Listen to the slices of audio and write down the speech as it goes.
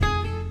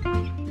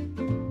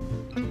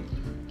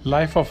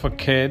Life of a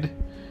kid,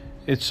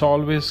 it's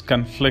always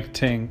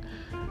conflicting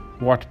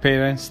what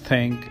parents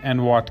think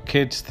and what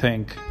kids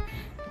think,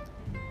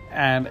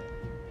 and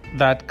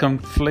that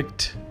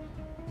conflict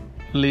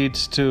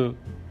leads to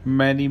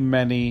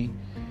many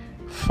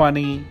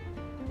funny,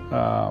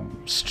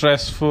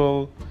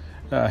 stressful,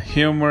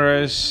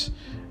 humorous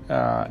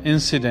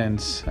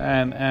incidents,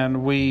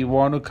 and we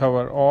want to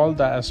cover all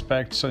the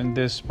aspects in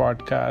this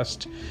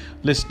podcast,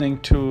 listening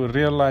to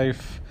real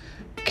life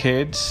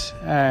kids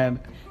and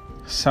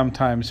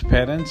sometimes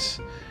parents,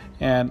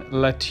 and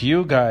let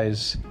you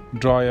guys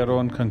draw your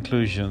own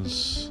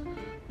conclusions.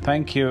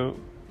 Thank you.